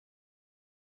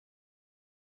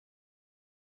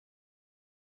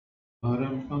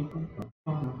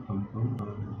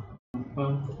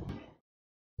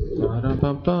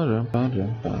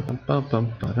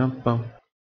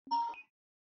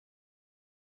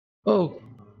Oh.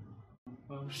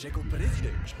 Chega o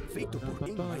presidente, feito por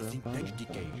quem mais entende de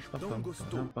quem. Não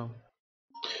gostou.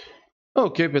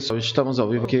 Ok, pessoal, estamos ao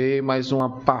vivo aqui, mais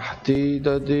uma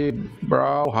partida de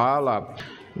Brawlhalla.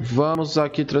 Vamos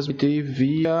aqui transmitir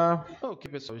via... Ok,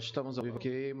 pessoal, estamos ao vivo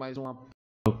aqui, mais uma...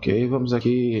 Ok, vamos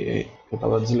aqui... Eu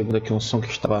estava desligando aqui um som que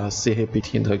estava se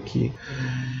repetindo aqui.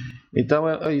 Então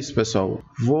é isso, pessoal.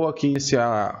 Vou aqui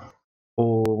iniciar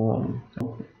o...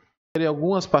 Terei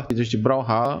algumas partidas de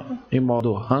Brawlhalla em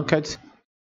modo Ranked.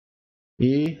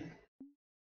 E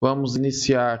vamos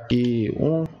iniciar aqui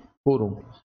um por um.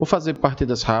 Vou fazer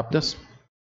partidas rápidas.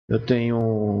 Eu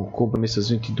tenho compromissos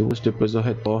 22, depois eu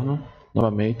retorno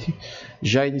novamente.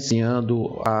 Já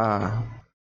iniciando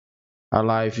a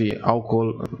live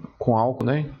com álcool,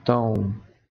 né? Então,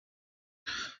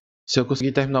 se eu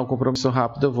conseguir terminar o compromisso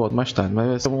rápido, eu volto mais tarde. Mas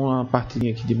vai ser uma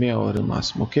partidinha aqui de meia hora no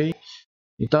máximo, ok?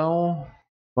 Então,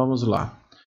 vamos lá.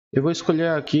 Eu vou escolher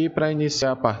aqui para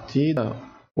iniciar a partida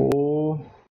o...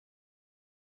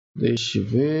 Deixa eu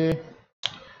ver...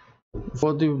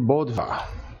 Vou de Bodvar.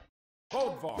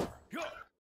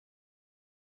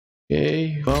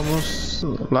 Ok, vamos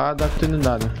lá dar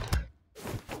continuidade.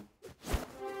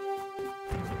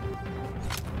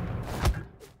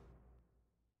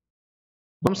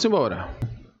 Vamos embora.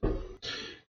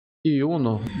 E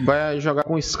Uno vai jogar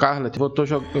com Scarlet.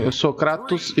 Eu sou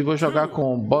Kratos e vou jogar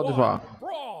com Bodvar.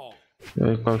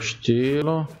 Qual o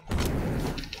estilo?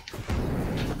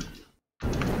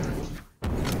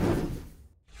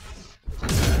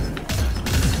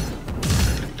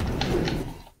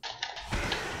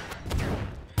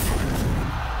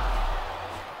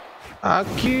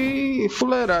 Aqui,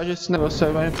 fuleiragem esse negócio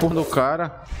aí, vai empurrando o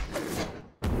cara.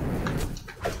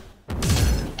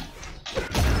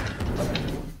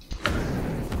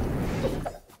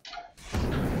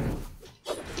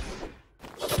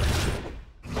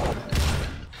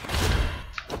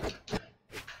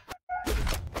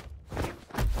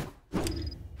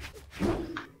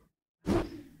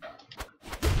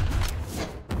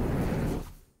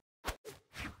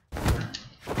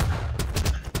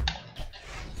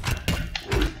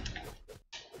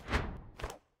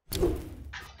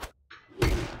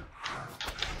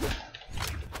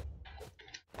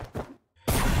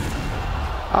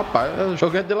 Rapaz, o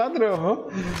jogo é de ladrão,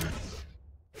 viu?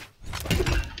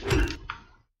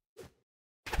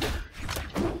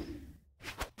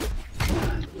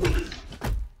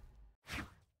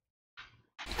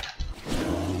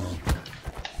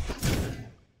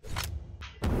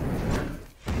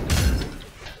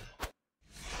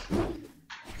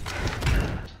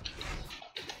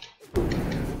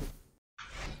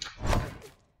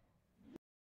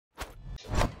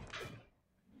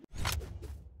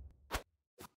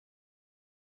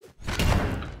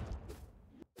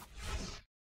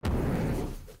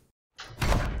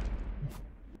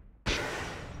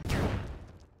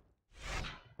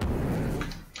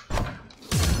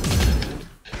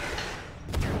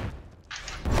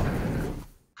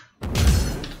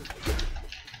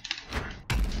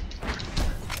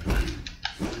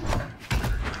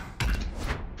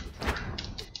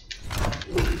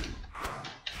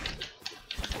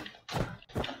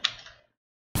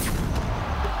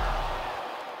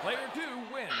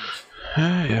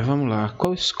 Vamos lá.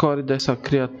 Qual o score dessa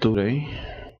criatura aí?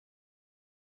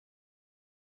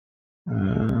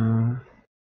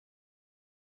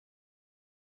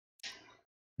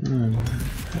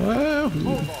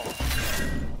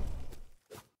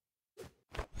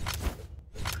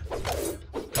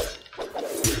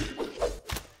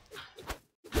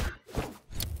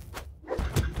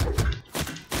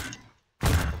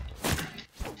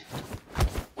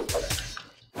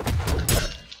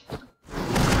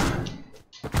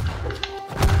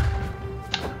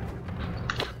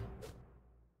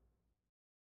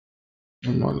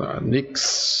 Vamos lá,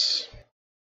 Nix.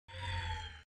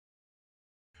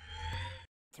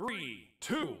 3,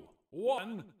 2,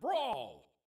 1, brawl!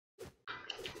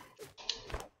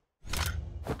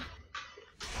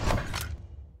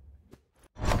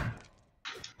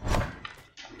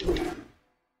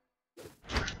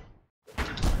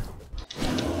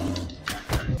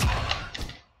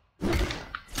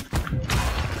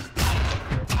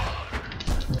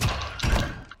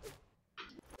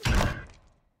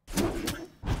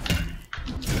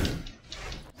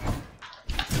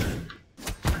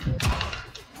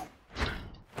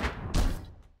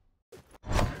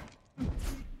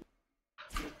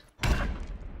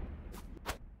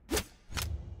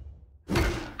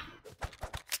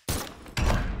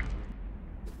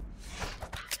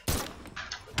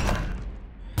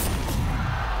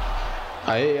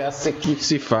 Aí é assim que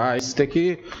se faz. Tem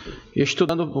que ir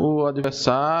estudando o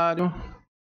adversário.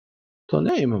 Tô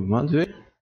nem aí, mano. Manda ver.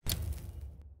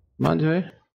 Manda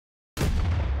ver.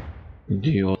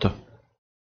 Idiota.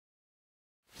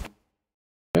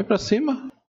 Vem pra cima.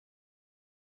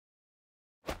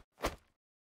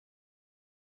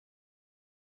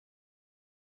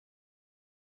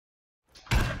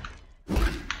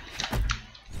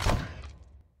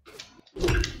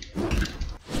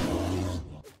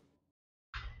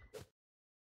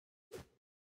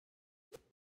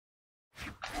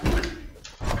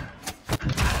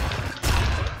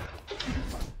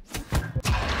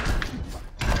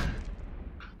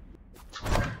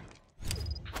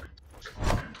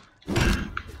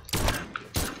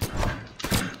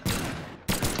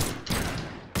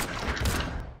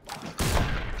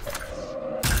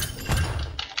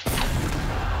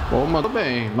 Oh, mandou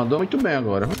bem. Mandou muito bem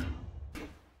agora.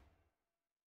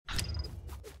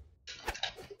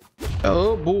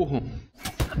 Ô, burro.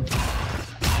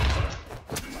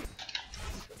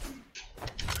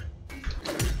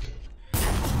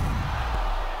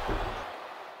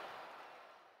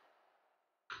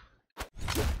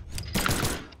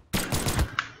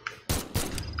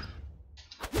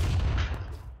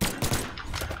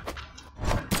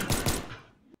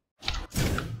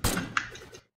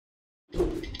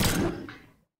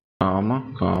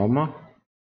 Calma, calma.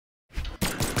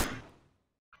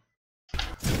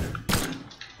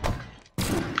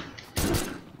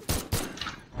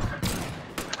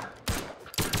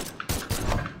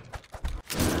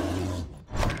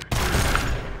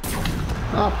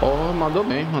 Ah, porra, mandou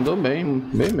bem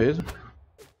mesmo.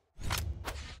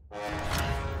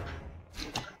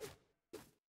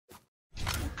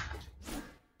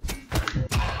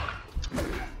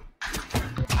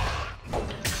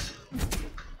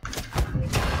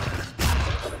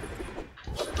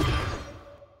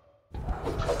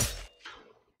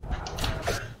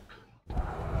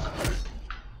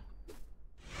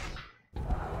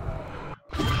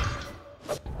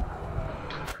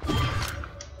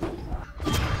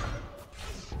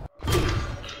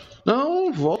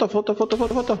 Não, volta.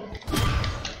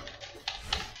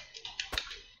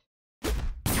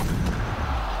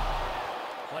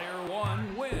 Player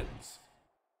one wins.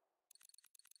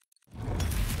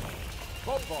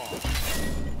 Football.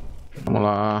 Vamos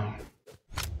lá.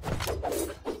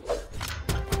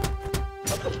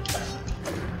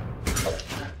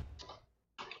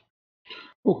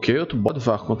 O que? Outro bode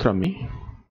vai contra mim?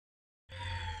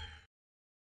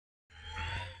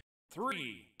 3,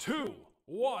 2,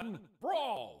 1,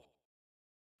 brawl.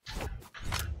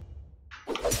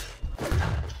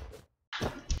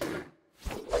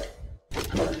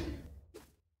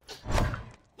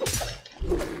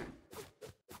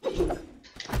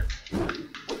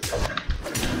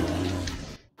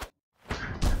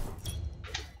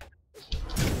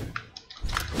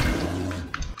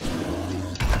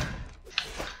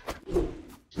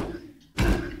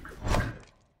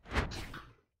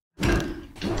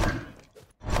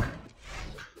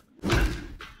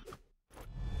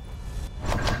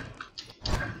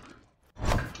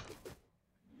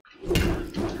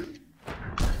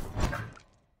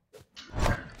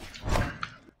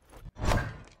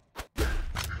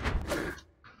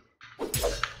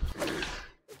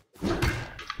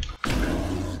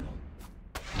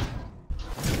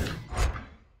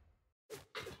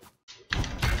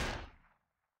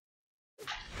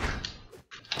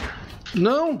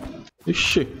 Não!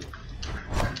 Ixi.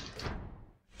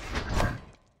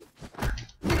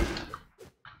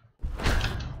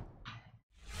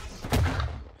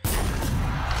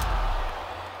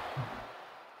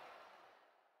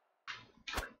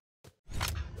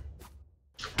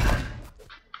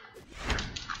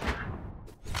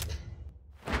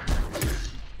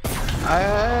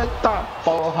 Eita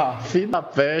porra, filho da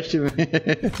peste, velho.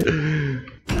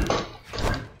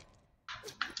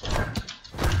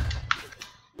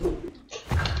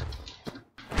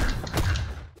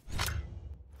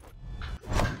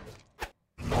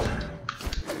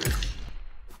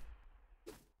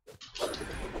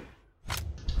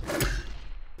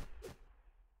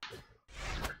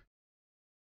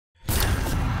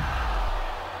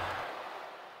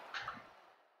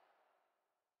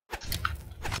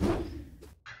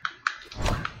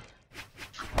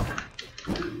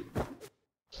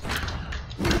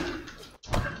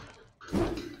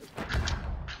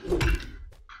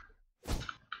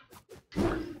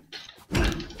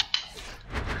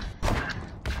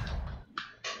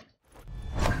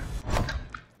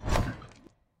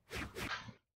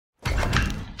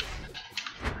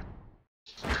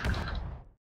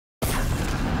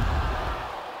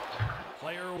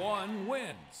 Player one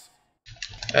wins.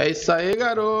 É isso aí,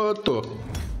 garoto.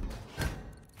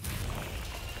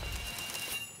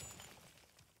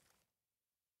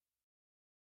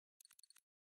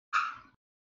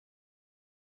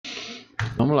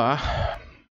 Vamos lá.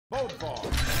 Both balls.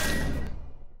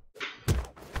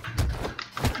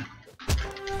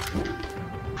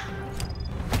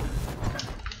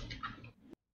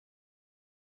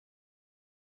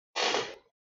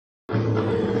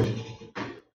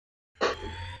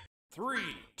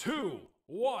 Three, two,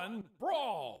 one,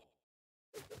 brawl.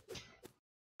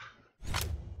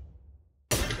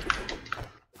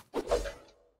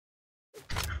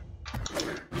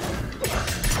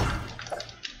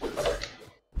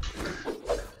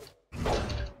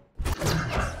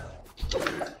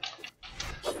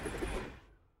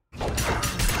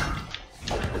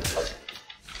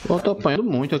 Pô, tô apanhando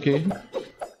muito aqui.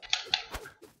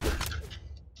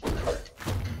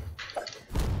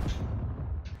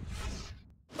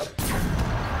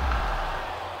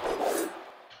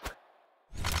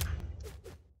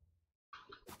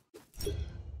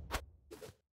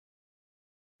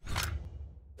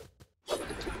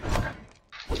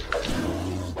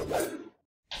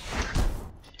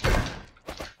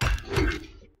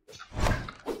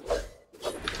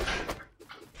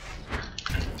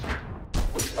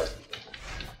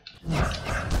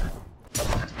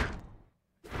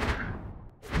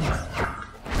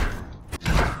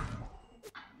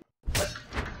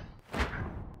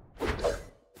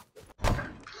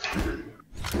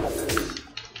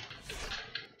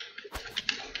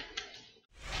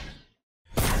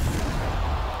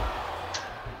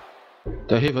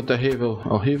 Terrível, terrível,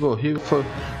 horrível, horrível. Foi.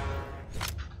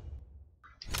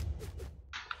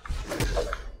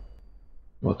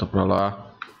 Volta pra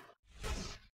lá.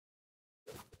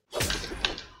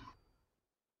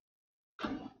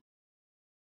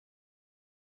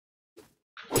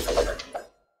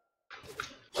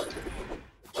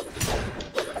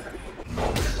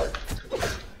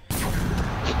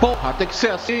 Porra, tem que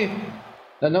ser assim.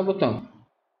 Não é não, botão.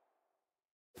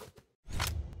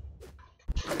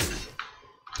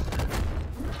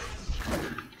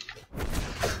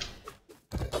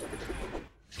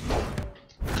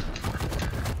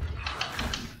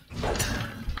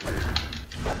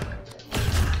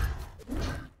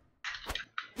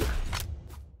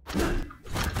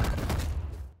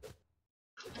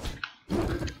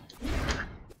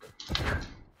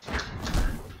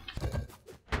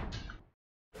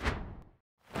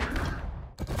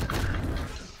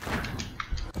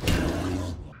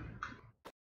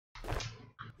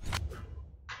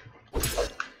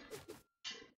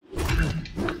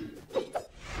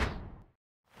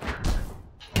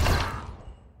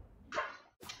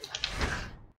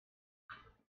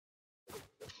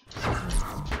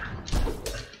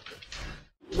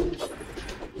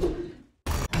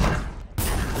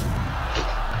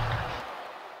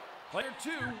 Player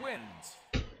 2 wins.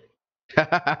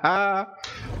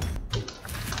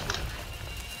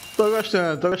 Tô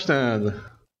gostando, tô gostando.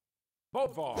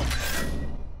 Both balls.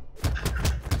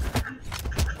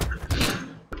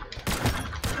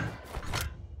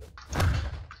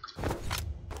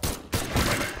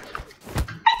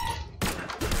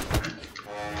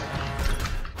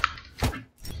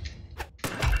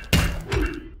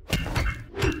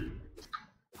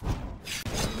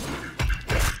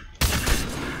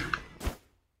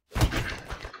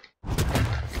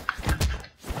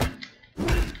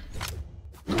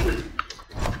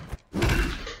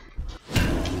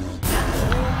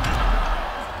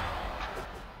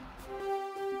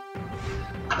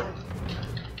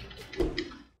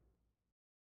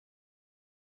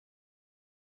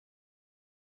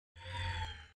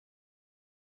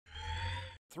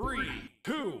 Three,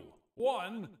 two,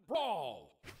 one,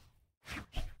 brawl.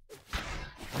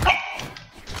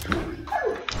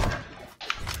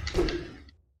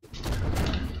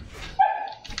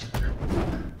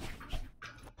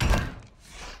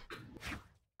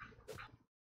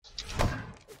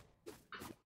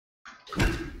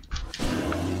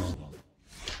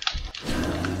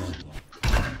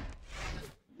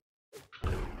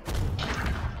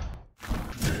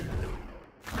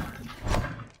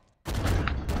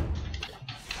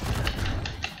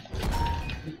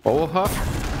 Porra!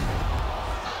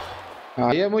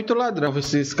 Aí é muito ladrão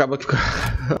esses cabos que ficam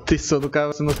atiçando o cara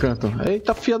assim no canto.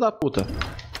 Eita, filha da puta!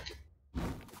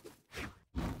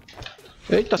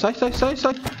 Eita, sai, sai, sai,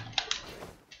 sai!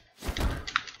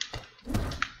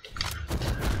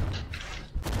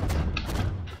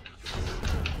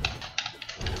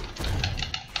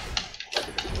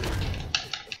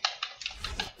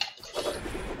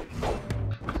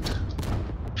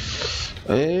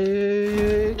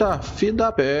 Eita, filho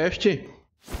da peste!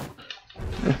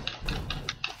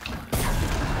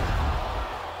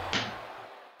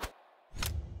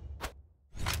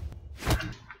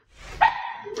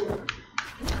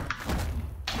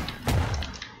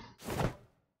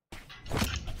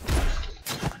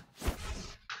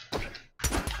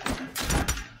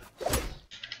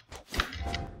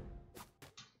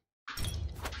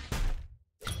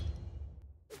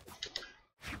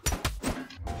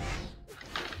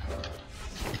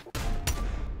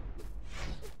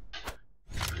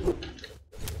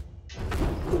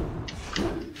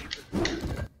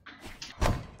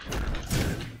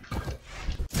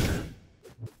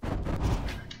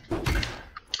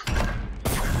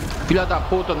 Filha da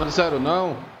puta, não é sério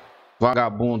não?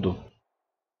 Vagabundo.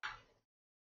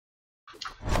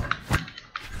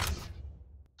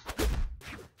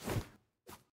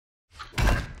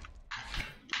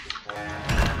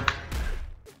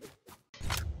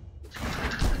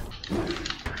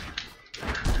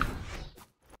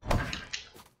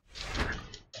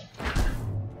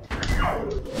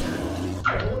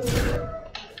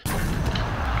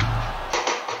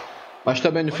 Mas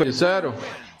também não foi zero?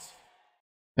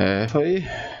 É, foi.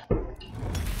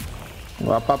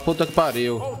 Vá pra puta que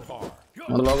pariu.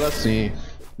 Manda logo assim.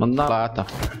 Manda na lata.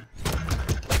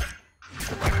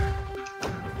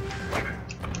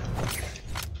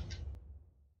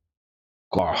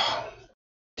 Corre.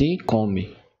 Te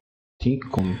come. Te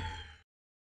come.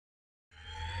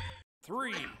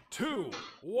 3, 2,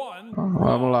 1.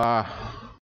 Vamos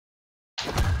lá.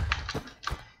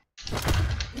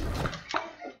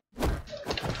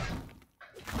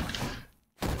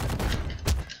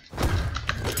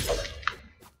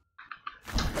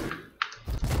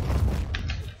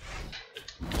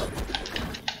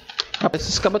 Rapaz,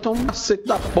 esses cabas tão um macete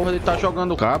da porra de tá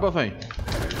jogando caba, velho.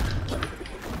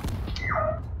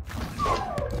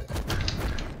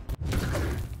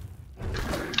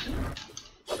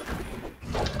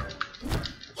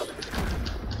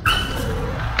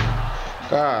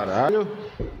 Caralho.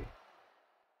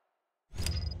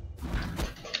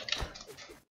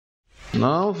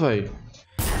 Não, velho.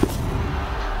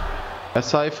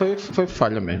 Essa aí foi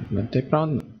falha mesmo. Não tem pra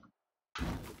onde não.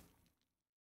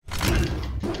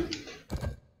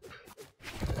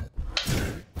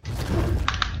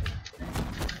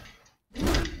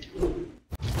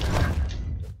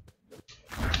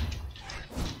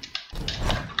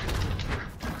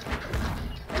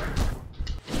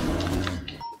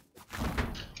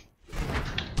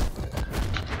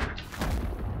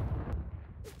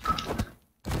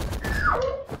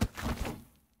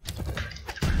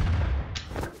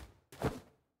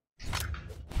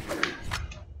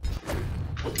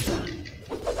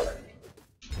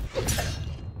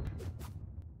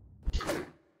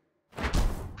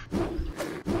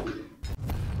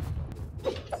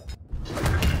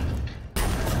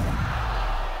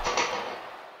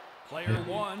 Player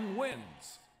 1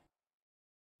 wins.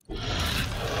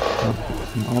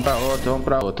 Vamos pra outra, vamos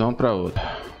pra outra, vamos pra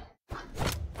outra.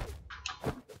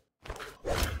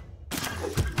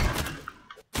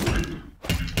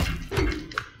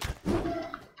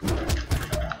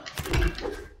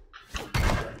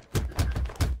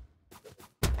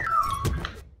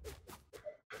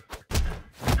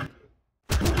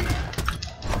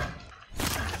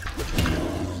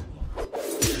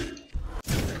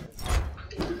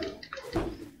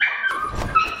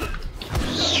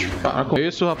 Para com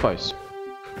isso, rapaz.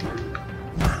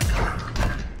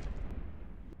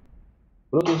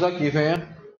 Brutus aqui,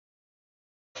 venha.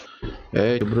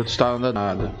 Ei, o Brutus tá andando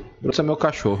nada. Brutus é meu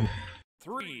cachorro.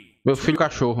 3, Meu filho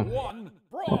cachorro. 1, Olha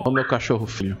o brawl. meu cachorro,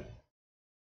 filho.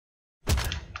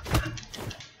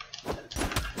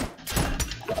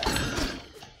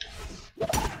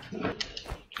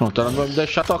 Pronto, ela não vai me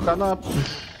deixar tocar na...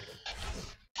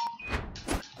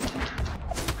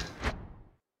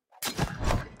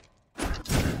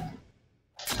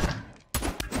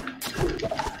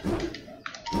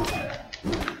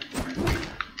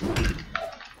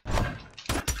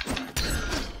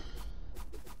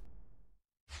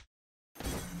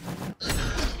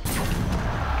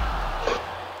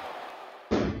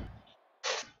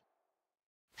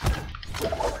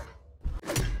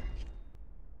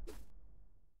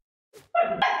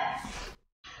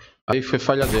 Aí foi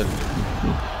falha dele.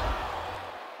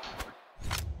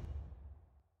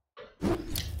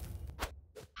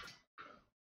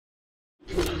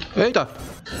 Eita!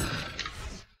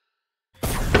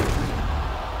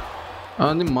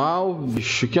 Animal,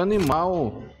 bicho, que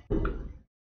animal!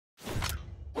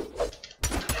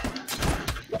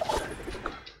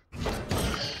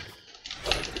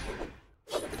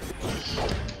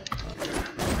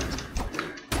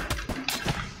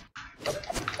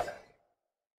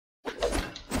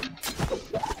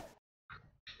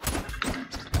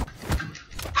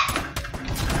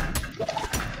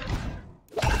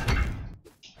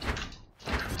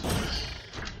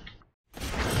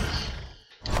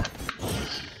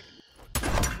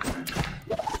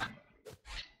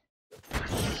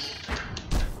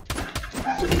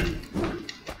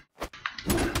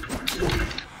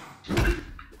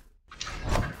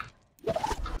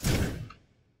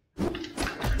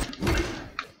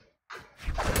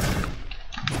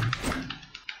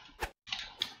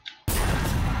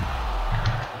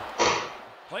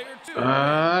 Player 2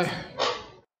 Ai.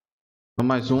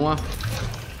 Mais uma.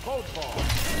 both ball.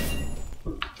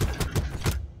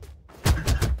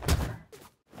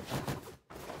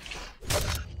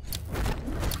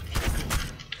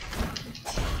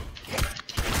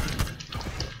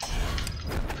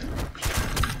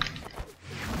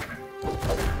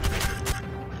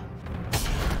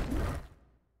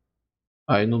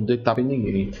 Aí não dei tapa em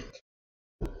ninguém.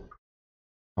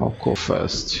 Alcohol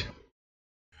Fest.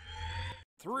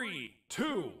 3,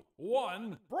 2,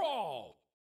 1, brawl!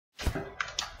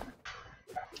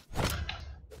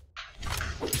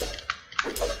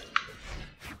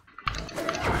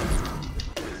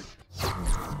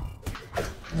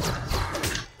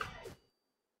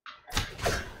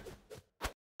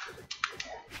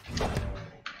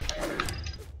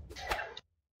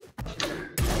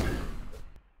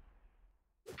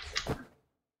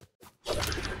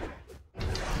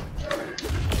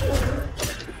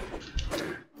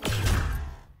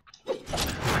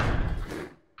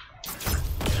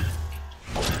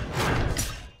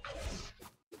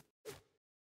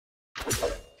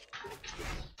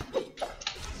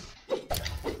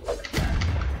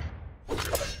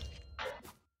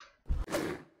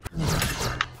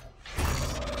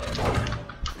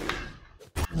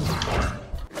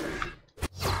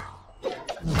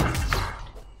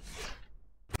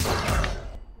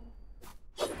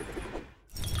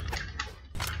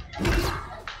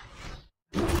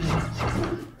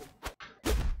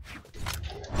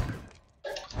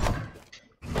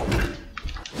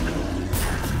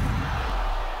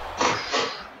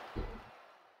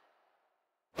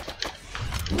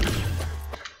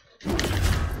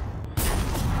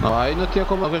 Não, aí não tinha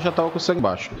como, eu já tava com sangue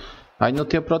baixo. Aí não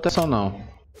tinha proteção não.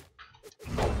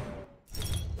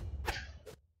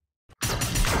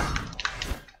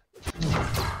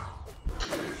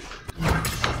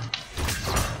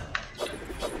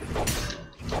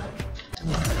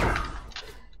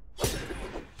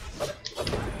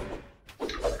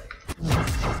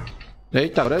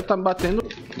 Eita, agora ele tá me batendo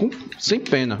sem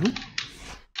pena.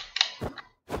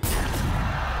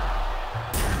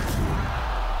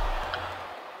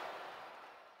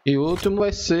 E o último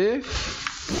vai ser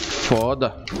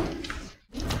foda.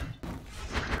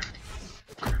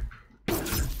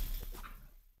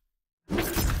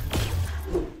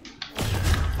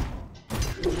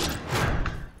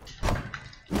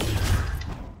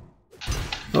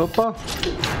 Opa,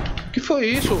 o que foi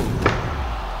isso?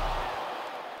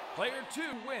 Player 2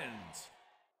 wins.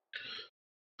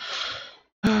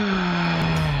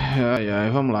 Ai, ai,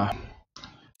 vamos lá.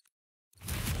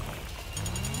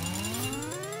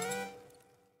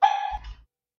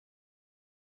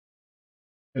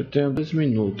 Eu tenho 2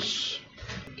 minutos.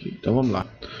 Aqui, então vamos lá.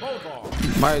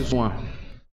 Mais uma.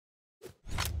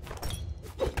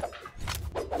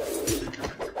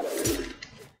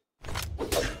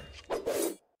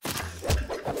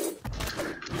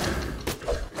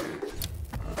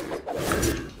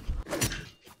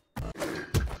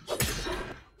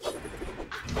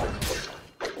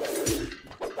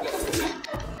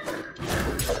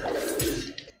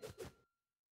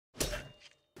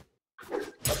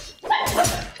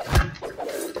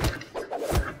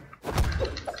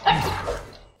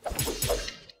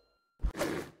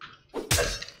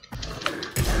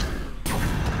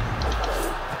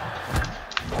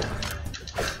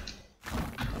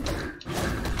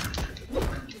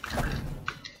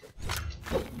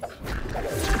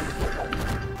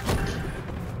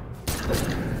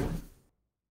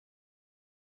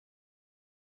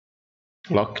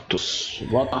 Loctus,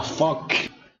 what the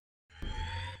fuck?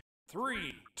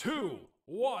 3, 2,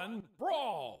 1,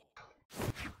 brawl!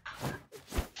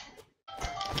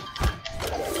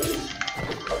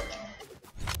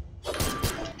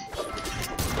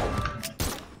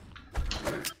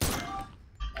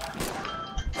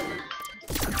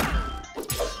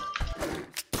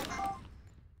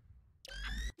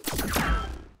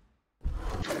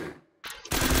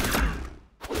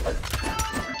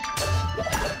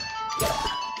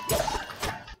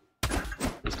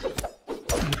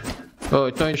 Oh,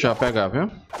 então a gente já pega,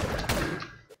 viu?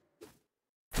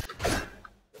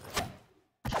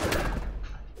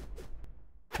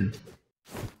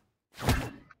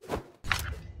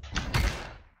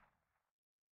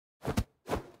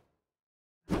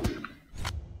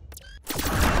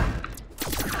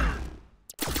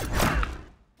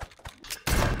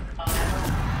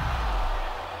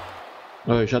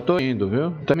 Eu já tô indo,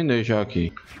 viu? Terminei já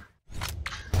aqui.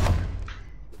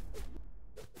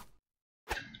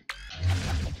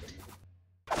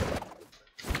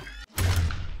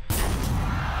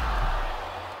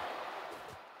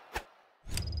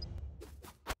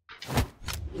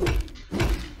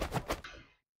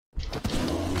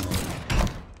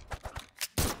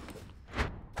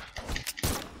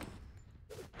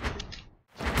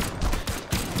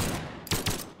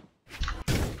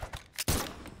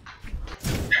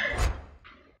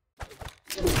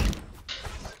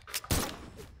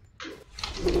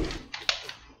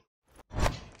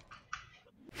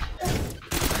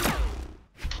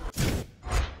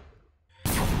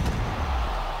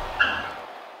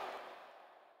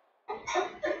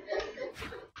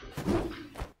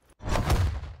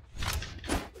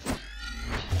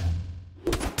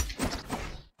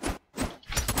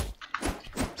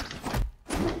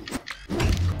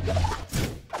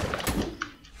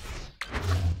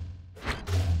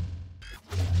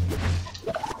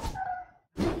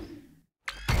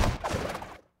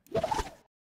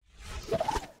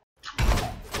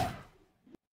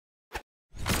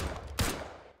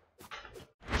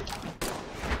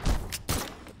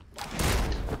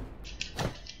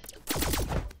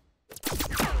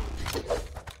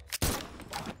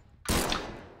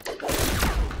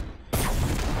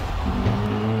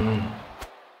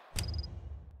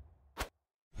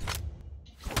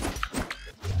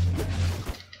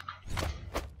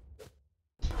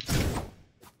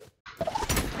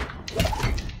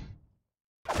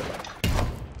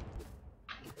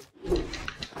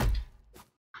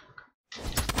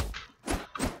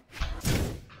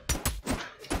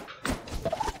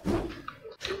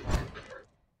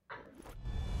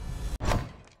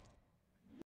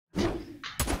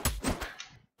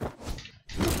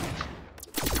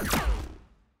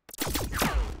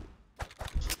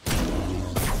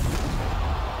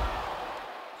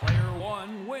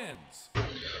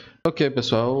 Ok,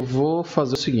 pessoal, eu vou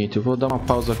fazer o seguinte, eu vou dar uma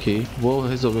pausa aqui, vou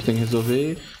resolver o que tem que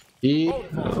resolver e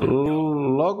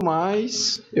logo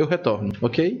mais eu retorno,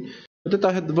 ok?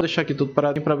 Vou deixar aqui tudo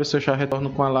paradinho para ver se eu já retorno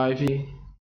com a live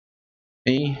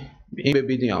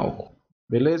embebida em álcool,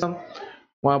 beleza?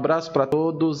 Um abraço para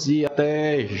todos e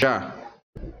até já!